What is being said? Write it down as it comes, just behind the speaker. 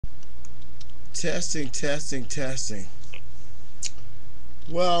Testing, testing, testing.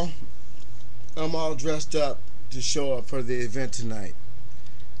 Well, I'm all dressed up to show up for the event tonight.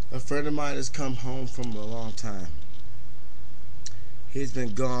 A friend of mine has come home from a long time. He's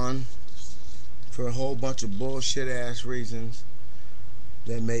been gone for a whole bunch of bullshit ass reasons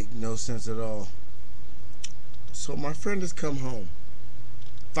that make no sense at all. So my friend has come home.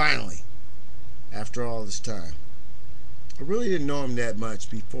 Finally. After all this time. I really didn't know him that much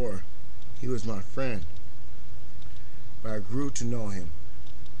before he was my friend. But I grew to know him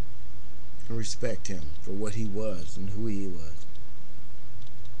and respect him for what he was and who he was.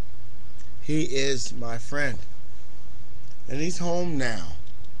 He is my friend. And he's home now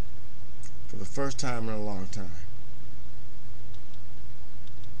for the first time in a long time.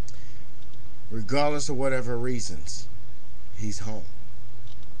 Regardless of whatever reasons, he's home.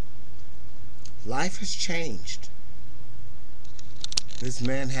 Life has changed. This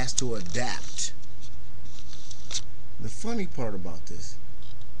man has to adapt. The funny part about this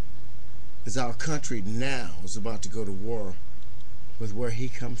is our country now is about to go to war with where he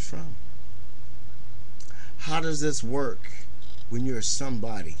comes from. How does this work when you're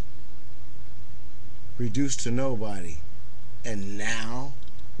somebody reduced to nobody and now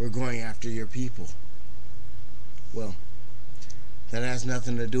we're going after your people? Well, that has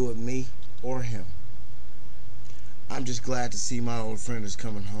nothing to do with me or him. I'm just glad to see my old friend is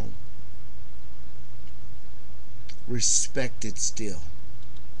coming home. Respected still.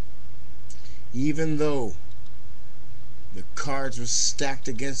 Even though the cards were stacked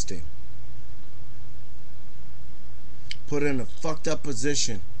against him. Put in a fucked up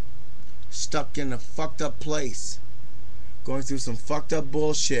position. Stuck in a fucked up place. Going through some fucked up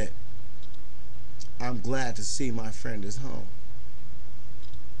bullshit. I'm glad to see my friend is home.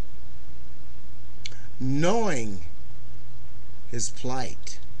 Knowing his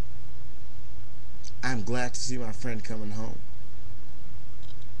plight, I'm glad to see my friend coming home.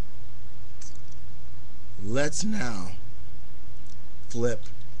 Let's now flip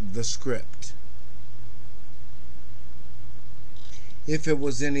the script. If it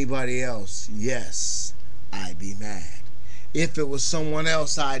was anybody else, yes, I'd be mad. If it was someone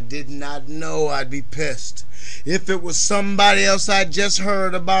else I did not know, I'd be pissed. If it was somebody else I just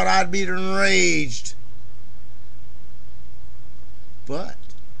heard about, I'd be enraged. But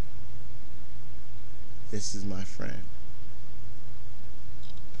this is my friend.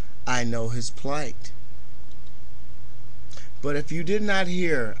 I know his plight. But if you did not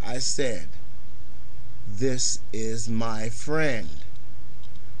hear, I said, this is my friend.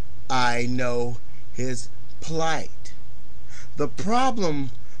 I know his plight. The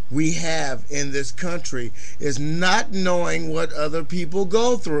problem we have in this country is not knowing what other people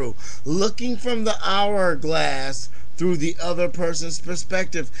go through. Looking from the hourglass through the other person's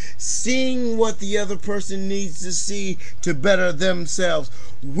perspective, seeing what the other person needs to see to better themselves.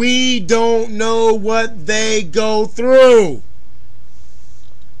 We don't know what they go through.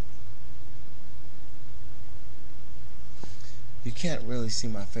 You can't really see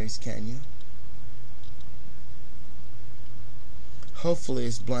my face, can you? Hopefully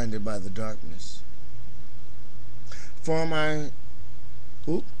it's blinded by the darkness. For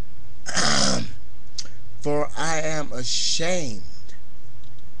I am ashamed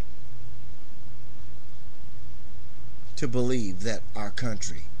to believe that our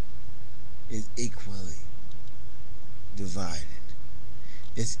country is equally divided.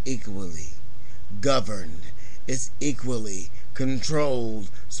 It's equally governed. It's equally controlled,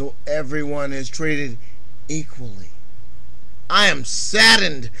 so everyone is treated equally. I am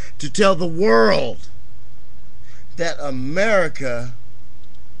saddened to tell the world that America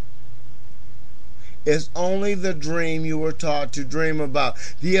is only the dream you were taught to dream about.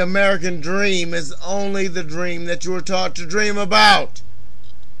 The American dream is only the dream that you were taught to dream about.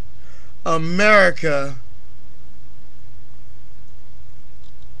 America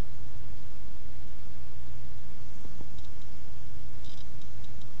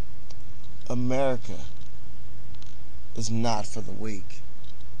is not for the weak.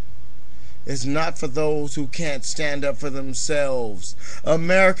 It's not for those who can't stand up for themselves.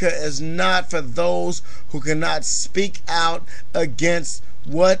 America is not for those who cannot speak out against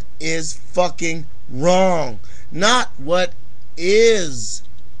what is fucking wrong. Not what is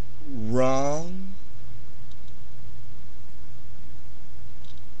wrong.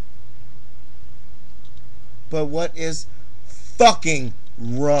 But what is fucking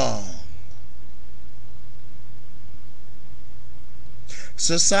wrong.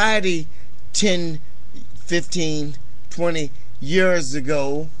 Society 10, 15, 20 years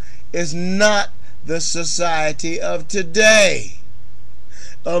ago is not the society of today.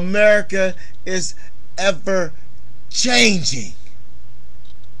 America is ever changing.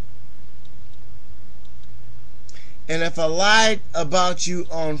 And if I lied about you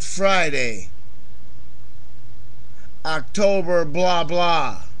on Friday, October blah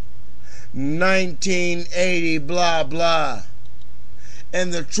blah, 1980 blah blah,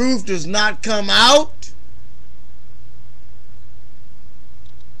 and the truth does not come out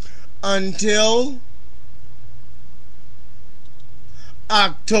until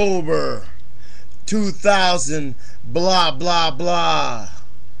October 2000 blah blah blah,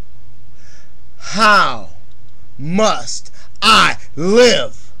 how must I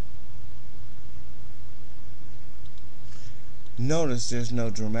live? Notice there's no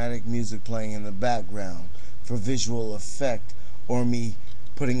dramatic music playing in the background for visual effect or me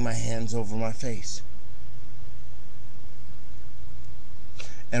putting my hands over my face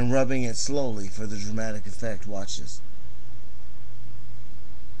and rubbing it slowly for the dramatic effect. Watch this.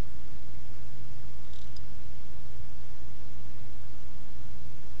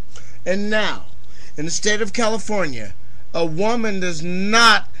 And now, in the state of California, a woman does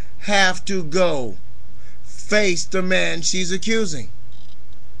not have to go face the man she's accusing.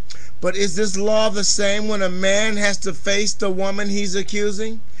 But is this law the same when a man has to face the woman he's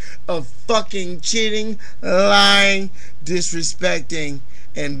accusing of fucking cheating, lying, disrespecting,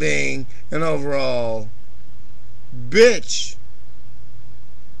 and being an overall bitch?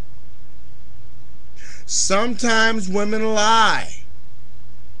 Sometimes women lie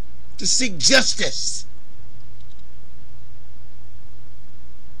to seek justice.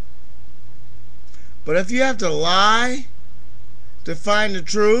 But if you have to lie to find the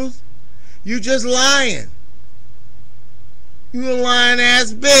truth, you just lying. You a lying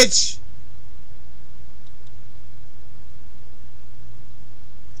ass bitch.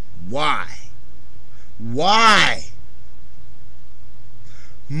 Why? Why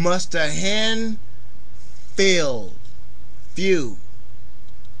must a hen feel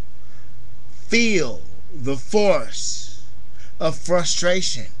the force of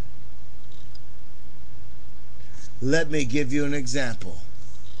frustration? Let me give you an example.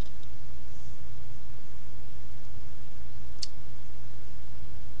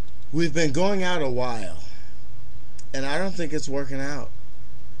 We've been going out a while, and I don't think it's working out.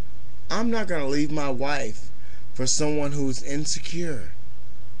 I'm not going to leave my wife for someone who's insecure.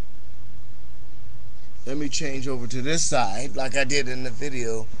 Let me change over to this side, like I did in the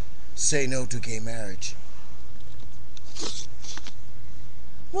video, Say No to Gay Marriage.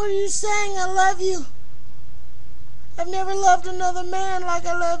 What are you saying? I love you. I've never loved another man like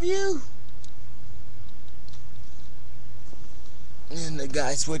I love you. And the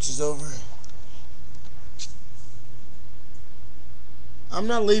guy switches over. I'm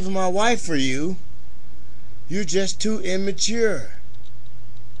not leaving my wife for you. You're just too immature.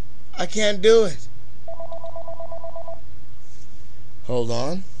 I can't do it. Hold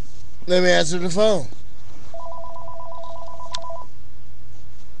on. Let me answer the phone.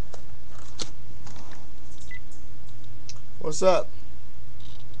 What's up?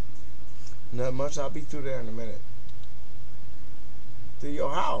 Not much. I'll be through there in a minute. To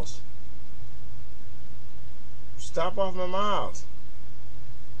your house. Stop off at my house.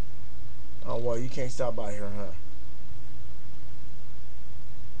 Oh, well, you can't stop by here, huh?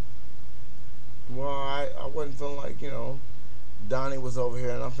 Well, I wasn't feeling like, Donnie was over here,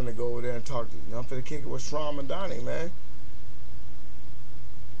 and I'm finna go over there and talk to I'm finna kick it with Shram and Donnie, man.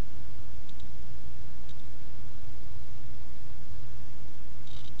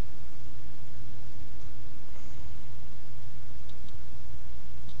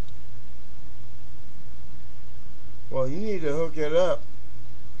 Well, you need to hook it up.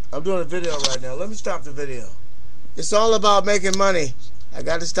 I'm doing a video right now. Let me stop the video. It's all about making money. I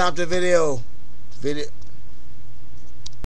got to stop the video.